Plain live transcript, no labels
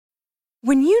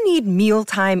When you need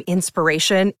mealtime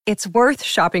inspiration, it's worth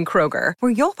shopping Kroger,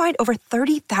 where you'll find over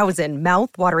 30,000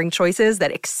 mouth-watering choices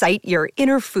that excite your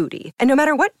inner foodie. And no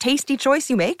matter what tasty choice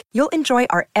you make, you'll enjoy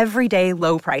our everyday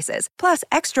low prices, plus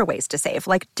extra ways to save,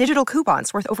 like digital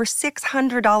coupons worth over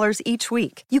 $600 each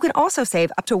week. You can also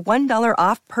save up to $1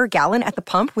 off per gallon at the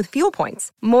pump with fuel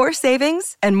points. More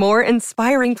savings and more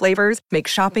inspiring flavors make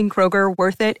shopping Kroger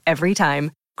worth it every time.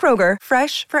 Kroger,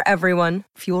 fresh for everyone.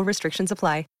 Fuel restrictions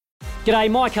apply. G'day,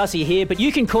 Mike Hussey here, but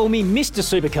you can call me Mr.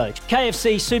 Supercoach.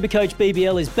 KFC Supercoach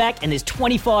BBL is back and there's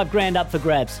 25 grand up for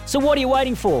grabs. So what are you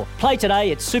waiting for? Play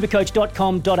today at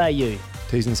supercoach.com.au.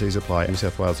 T's and C's apply. New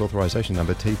South Wales authorisation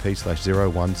number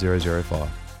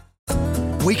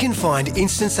TP/01005. We can find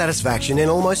instant satisfaction in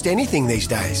almost anything these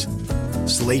days.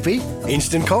 Sleepy?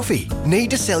 Instant coffee.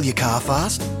 Need to sell your car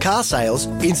fast? Car sales,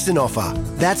 instant offer.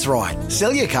 That's right.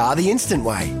 Sell your car the instant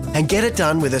way and get it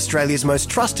done with Australia's most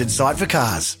trusted site for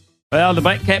cars. Well, the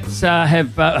Black Caps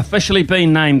have officially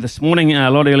been named this morning, a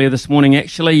lot earlier this morning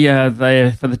actually.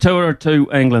 They're for the tour to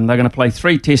England. They're going to play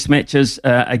 3 test matches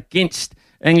against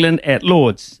England at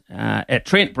Lords, at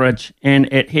Trent Bridge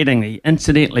and at Headingley.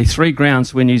 Incidentally, 3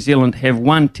 grounds where New Zealand have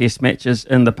won test matches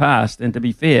in the past, and to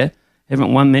be fair,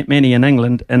 haven't won that many in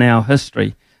England in our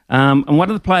history. And one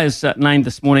of the players named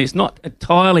this morning, it's not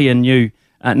entirely a new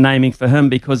naming for him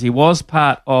because he was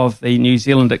part of the New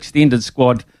Zealand extended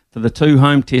squad for the 2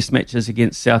 home test matches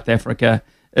against South Africa,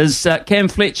 is Cam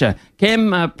Fletcher.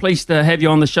 Cam, pleased to have you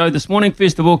on the show this morning.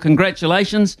 First of all,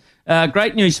 congratulations.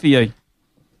 Great news for you.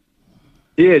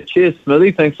 Yeah, cheers,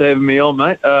 Smithy. Thanks for having me on,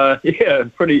 mate. Yeah,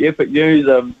 pretty epic news.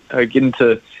 Getting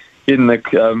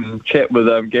the chat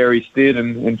with Gary Stead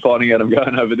and finding out I'm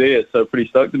going over there, so pretty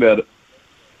stoked about it.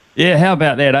 Yeah, how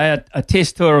about that, eh? A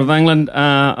test tour of England.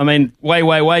 I mean,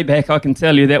 way back, I can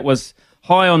tell you that was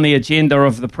high on the agenda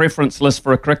of the preference list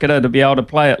for a cricketer to be able to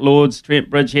play at Lords, Trent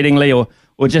Bridge, Headingley,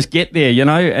 or just get there, you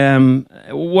know.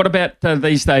 What about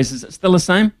these days? Is it still the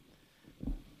same?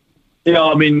 Yeah,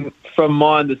 I mean, from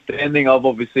my understanding, I've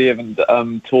obviously haven't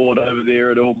toured over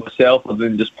there at all myself, other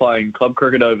than just playing club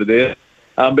cricket over there.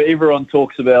 But everyone has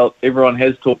talked about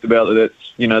that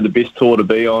that's, you know, the best tour to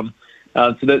be on.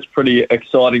 So that's pretty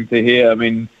exciting to hear. I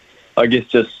mean, I guess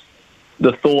just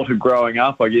the thought of growing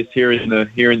up, I guess hearing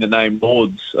the name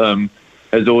Lords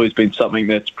has always been something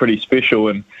that's pretty special,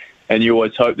 and you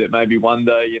always hope that maybe one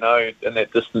day, you know, in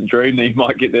that distant dream, that you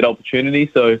might get that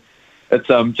opportunity. So it's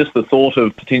just the thought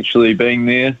of potentially being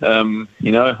there.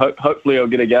 You know, hopefully I'll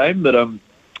get a game, but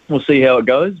we'll see how it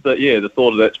goes. But yeah, the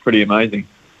thought of that's pretty amazing.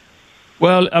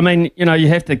 Well, I mean, you know, you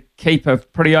have to keep a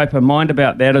pretty open mind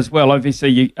about that as well. Obviously,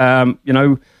 you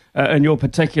know, in your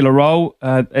particular role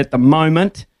at the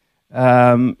moment,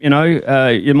 you know,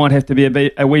 you might have to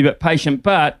be a wee bit patient,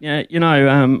 but you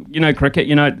know, cricket,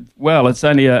 you know, well, it's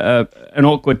only an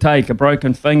awkward take, a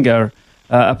broken finger,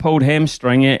 a pulled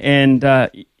hamstring, and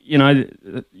you know,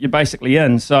 you're basically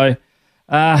in. So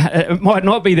it might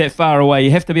not be that far away.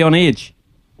 You have to be on edge.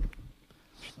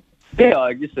 Yeah,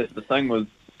 I guess that's the thing with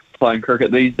playing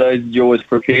cricket these days. You're always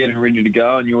prepared and ready to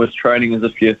go, and you're always training as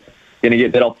if you're going to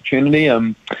get that opportunity.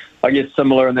 I guess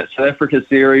similar in that South Africa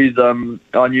series,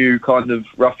 I knew kind of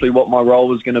roughly what my role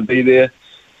was going to be there,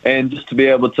 and just to be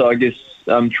able to, I guess,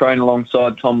 train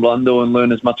alongside Tom Blundell and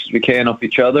learn as much as we can off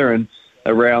each other and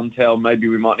around how maybe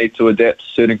we might need to adapt to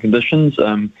certain conditions.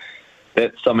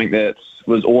 That's something that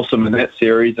was awesome in that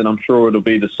series, and I'm sure it'll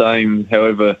be the same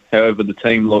however the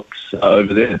team looks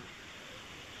over there.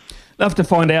 Love to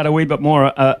find out a wee bit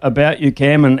more about you,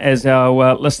 Cam, and as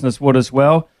our listeners would as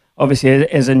well. Obviously,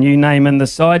 as a new name in the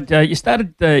side, you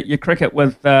started your cricket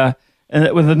with the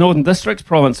Northern Districts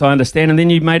province, I understand, and then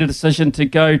you made a decision to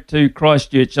go to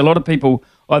Christchurch. A lot of people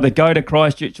either go to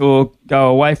Christchurch or go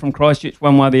away from Christchurch,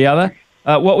 one way or the other.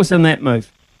 What was in that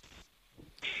move?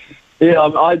 Yeah,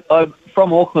 I'm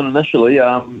from Auckland initially.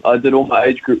 I did all my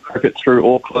age group cricket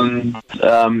through Auckland,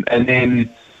 and then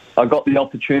I got the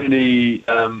opportunity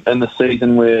in the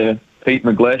season where Pete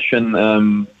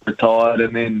McGlashan retired,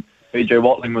 and then BJ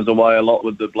Watling was away a lot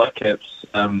with the Black Caps.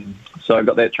 So I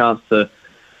got that chance to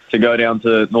go down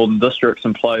to Northern Districts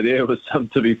and play there. It was,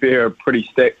 to be fair, a pretty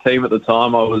stacked team at the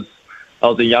time. I was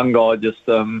a young guy, just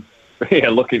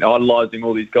idolising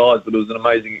all these guys, but it was an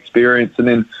amazing experience. And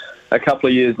then a couple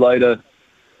of years later,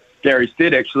 Gary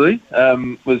Stead actually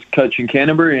was coaching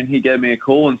Canterbury, and he gave me a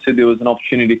call and said there was an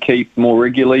opportunity to keep more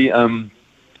regularly in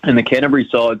the Canterbury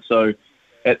side. So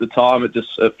at the time, it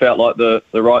felt like the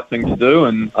right thing to do,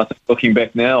 and I think looking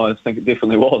back now, I think it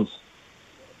definitely was.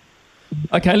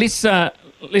 Okay, let's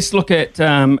look at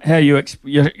how your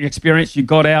experience you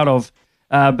got out of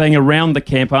being around the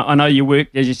camp? I know you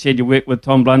worked, as you said, you worked with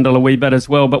Tom Blundell a wee bit as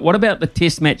well, but what about the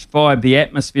Test match vibe, the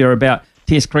atmosphere about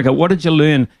Test cricket? What did you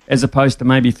learn as opposed to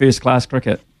maybe first-class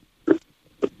cricket?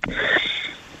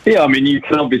 Yeah, I mean, you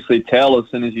can obviously tell as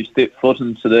soon as you step foot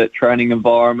into that training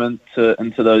environment,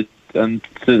 into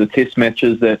the Test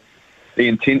matches, that the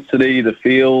intensity, the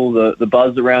feel, the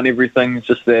buzz around everything is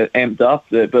just that amped up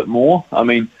that bit more. I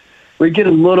mean, we get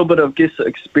a little bit of,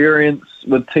 experience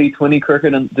with T20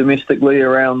 cricket and domestically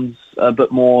around a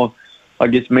bit more,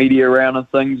 media around and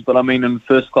things. But I mean, in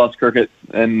first-class cricket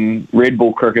and red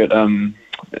ball cricket,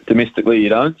 domestically you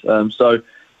don't. So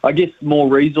I guess more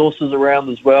resources around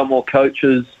as well, more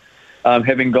coaches,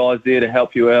 having guys there to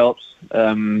help you out.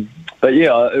 But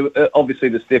yeah, obviously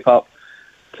the step up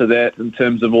to that in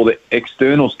terms of all the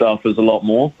external stuff is a lot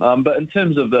more. But in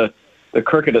terms of the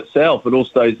cricket itself, it all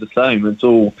stays the same. It's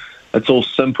all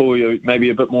simple. You're maybe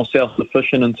a bit more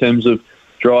self-sufficient in terms of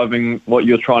driving what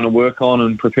you're trying to work on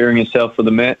and preparing yourself for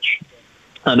the match.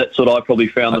 And that's what I probably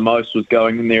found the most, was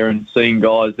going in there and seeing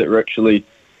guys that were actually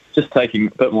just taking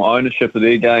a bit more ownership of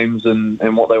their games and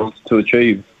what they wanted to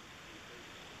achieve.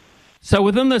 So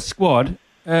within the squad,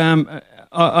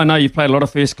 I know you've played a lot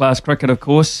of first-class cricket, of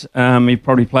course. You've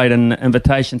probably played in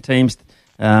invitation teams,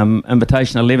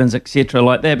 invitation 11s, etc.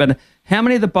 like that. But how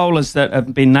many of the bowlers that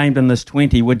have been named in this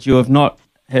 20 would you not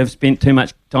have spent too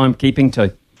much time keeping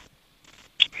to?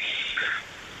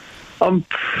 I'm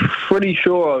pretty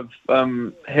sure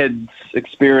I've had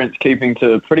experience keeping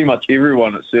to pretty much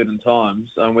everyone at certain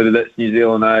times, whether that's New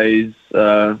Zealand A's,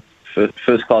 for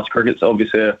first-class cricket. So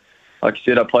obviously, like I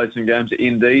said, I played some games at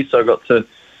ND, so I got to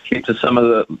keep to some of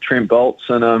the Trent Bolts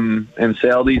and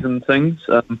Saudis and things.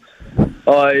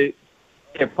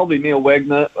 Probably Neil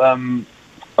Wagner.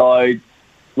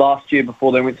 Last year,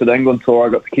 before they went to the England tour, I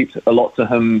got to keep a lot to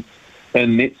him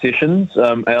in net sessions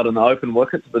out in the open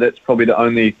wickets, but that's probably the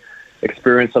only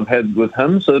experience I've had with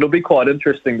him. So it'll be quite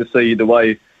interesting to see the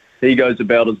way he goes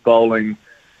about his bowling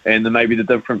and maybe the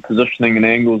different positioning and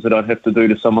angles that I'd have to do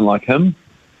to someone like him.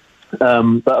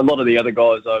 But a lot of the other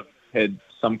guys I've had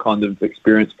some kind of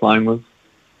experience playing with.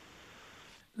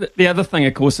 The other thing,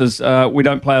 of course, is we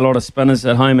don't play a lot of spinners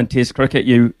at home in Test cricket.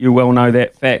 You well know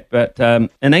that fact. But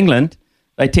in England,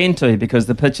 they tend to, because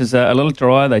the pitches are a little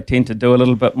drier, they tend to do a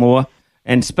little bit more.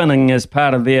 And spinning is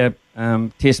part of their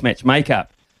Test match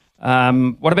makeup.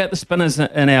 What about the spinners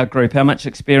in our group? How much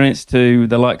experience to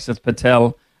the likes of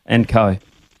Patel and co?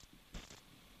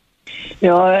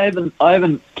 Yeah, I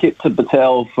haven't kept to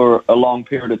Patel for a long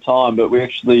period of time, but we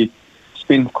actually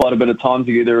spent quite a bit of time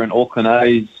together in Auckland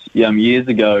A's years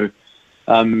ago.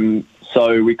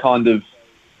 So we kind of,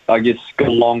 got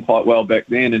along quite well back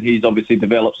then, and he's obviously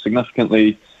developed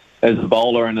significantly as a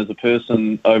bowler and as a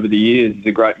person over the years. He's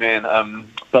a great man.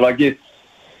 But I guess,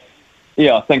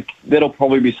 I think that'll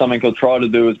probably be something I'll try to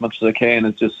do as much as I can,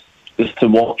 is just to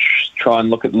watch, try and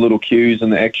look at the little cues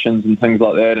and the actions and things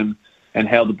like that, and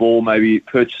how the ball maybe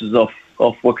perches off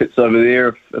wickets over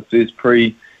there if there's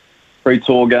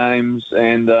pre-tour games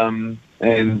and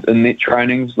net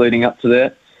trainings leading up to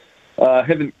that. I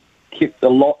haven't kept a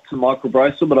lot to Michael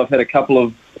Bracewell, but I've had a couple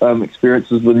of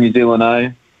experiences with New Zealand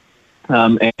A,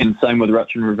 and same with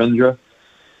Rachin Ravindra.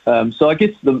 So I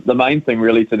guess the main thing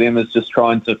really to them is just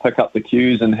trying to pick up the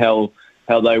cues and how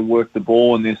they work the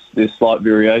ball and their slight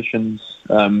variations,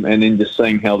 and then just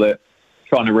seeing how they're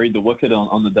trying to read the wicket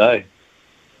on the day.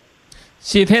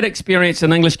 So you've had experience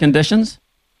in English conditions?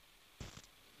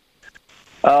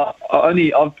 I've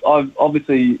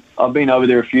been over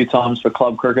there a few times for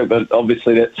club cricket, but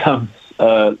obviously that's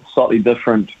slightly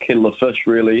different kettle of fish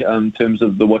really, in terms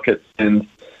of the wickets and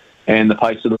the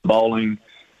pace of the bowling,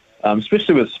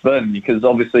 especially with spin, because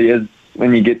obviously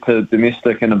when you get to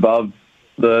domestic and above,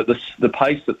 the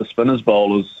pace that the spinners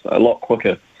bowl is a lot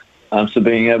quicker. So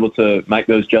being able to make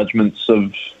those judgments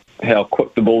of how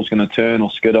quick the ball's going to turn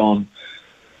or skid on.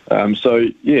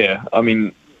 Only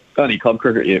club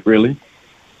cricket yet, really.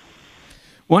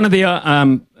 One of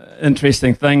the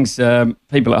interesting things,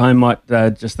 people at home might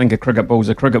just think a cricket ball's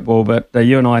a cricket ball, but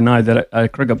you and I know that a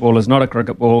cricket ball is not a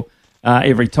cricket ball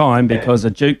every time, because a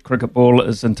Duke cricket ball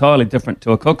is entirely different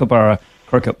to a Kookaburra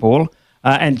cricket ball,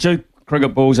 and Duke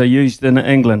cricket balls are used in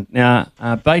England. Now,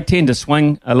 they tend to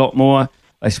swing a lot more,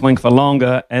 they swing for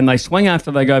longer, and they swing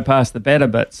after they go past the bat a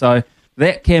bit, so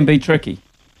that can be tricky.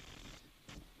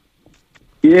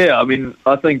 Yeah,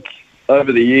 I think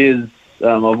over the years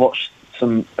I've watched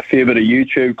a fair bit of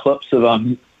YouTube clips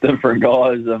of different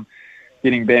guys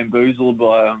getting bamboozled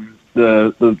by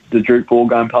the Duke ball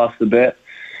going past the bat.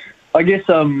 I guess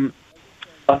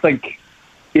I think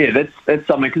Yeah, that's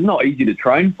something, because it's not easy to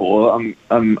train for.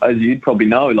 As you'd probably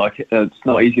know, like, it's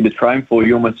not easy to train for.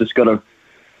 You almost just got to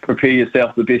prepare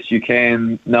yourself the best you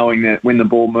can, knowing that when the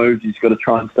ball moves, you've got to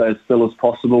try and stay as still as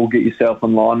possible, get yourself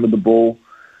in line with the ball,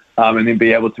 and then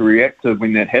be able to react to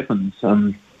when that happens.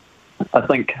 I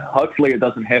think hopefully it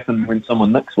doesn't happen when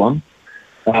someone nicks one,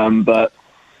 but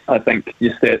I think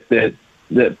just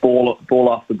that ball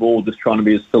after ball, just trying to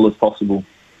be as still as possible.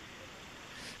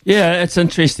 Yeah, it's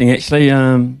interesting, actually.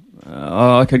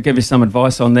 I could give you some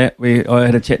advice on that. I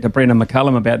had a chat to Brendan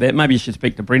McCullum about that. Maybe you should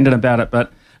speak to Brendan about it,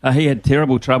 but he had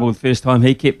terrible trouble the first time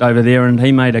he kept over there, and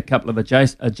he made a couple of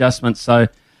adjustments. So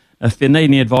if you need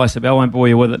any advice about it, I won't bore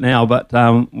you with it now, but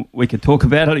we could talk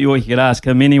about it, or you could ask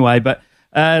him anyway. But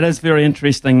it is very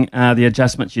interesting, the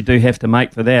adjustments you do have to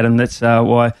make for that, and that's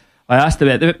why I asked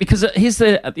about that. Because here's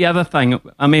the other thing.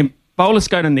 I mean, bowlers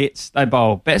go to nets, they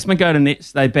bowl. Batsmen go to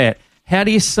nets, they bat. How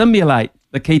do you simulate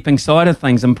the keeping side of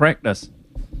things in practice?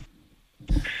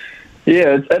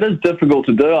 Yeah, it is difficult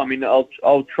to do. I mean,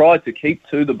 I'll try to keep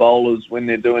to the bowlers when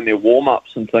they're doing their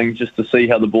warm-ups and things, just to see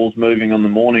how the ball's moving on the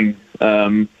morning.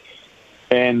 And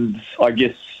I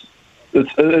guess it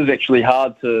is actually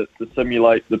hard to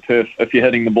simulate the if you're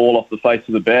hitting the ball off the face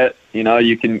of the bat. You know,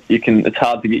 you can. It's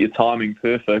hard to get your timing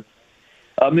perfect.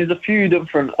 There's a few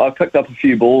different. I picked up a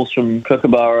few balls from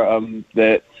Kookaburra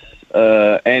that.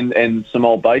 And some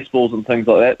old baseballs and things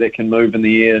like that can move in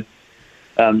the air.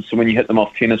 So when you hit them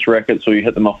off tennis rackets or you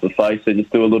hit them off the face, they just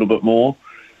do a little bit more.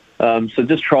 So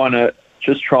just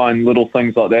trying little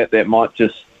things like that might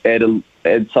just add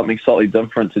something slightly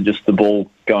different to just the ball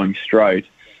going straight.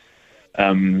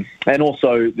 And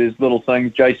also there's little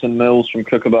things. Jason Mills from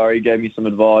Kookaburra, he gave me some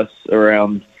advice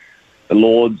around the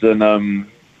Lords and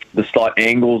the slight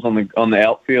angles on the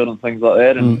outfield and things like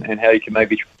that, and how you can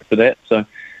maybe try for that. So.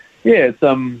 Yeah, it's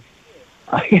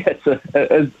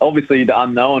obviously the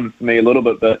unknown for me a little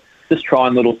bit, but just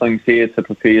trying little things here to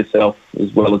prepare yourself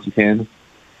as well as you can.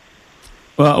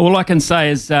 Well, all I can say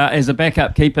is, as a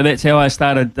backup keeper, that's how I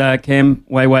started, Cam,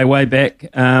 way back.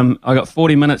 I got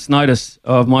 40 minutes notice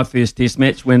of my first test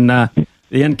match when the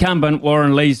incumbent,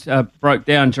 Warren Lees, broke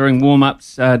down during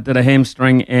warm-ups, did a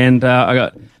hamstring, and I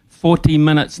got 40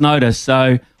 minutes notice.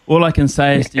 So all I can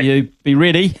say is to you, be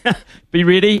ready. Be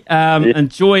ready.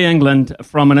 Enjoy England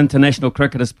from an international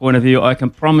cricketer's point of view. I can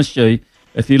promise you,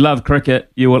 if you love cricket,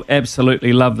 you will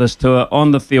absolutely love this tour,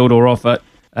 on the field or off it.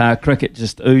 Cricket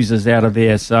just oozes out of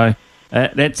there. So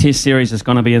that test series is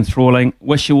going to be enthralling.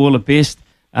 Wish you all the best.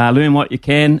 Learn what you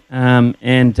can,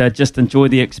 and just enjoy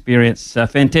the experience.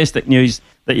 Fantastic news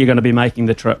that you're going to be making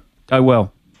the trip. Go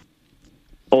well.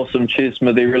 Awesome. Cheers,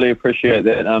 Smithy. Really appreciate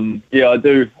that. Yeah, I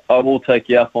do. I will take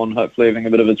you up on hopefully having a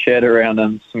bit of a chat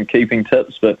around some keeping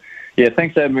tips. But, yeah,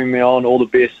 thanks for having me on. All the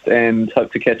best, and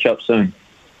hope to catch up soon.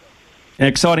 An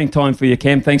exciting time for you,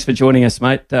 Cam. Thanks for joining us,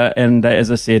 mate. And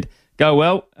as I said, go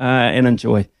well and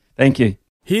enjoy. Thank you.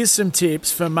 Here's some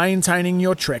tips for maintaining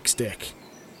your Trex deck.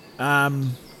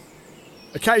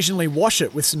 Occasionally wash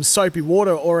it with some soapy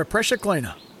water or a pressure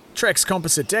cleaner. Trex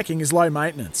composite decking is low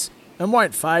maintenance and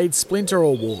won't fade, splinter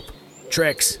or warp.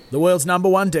 Trex, the world's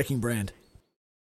 #1 decking brand.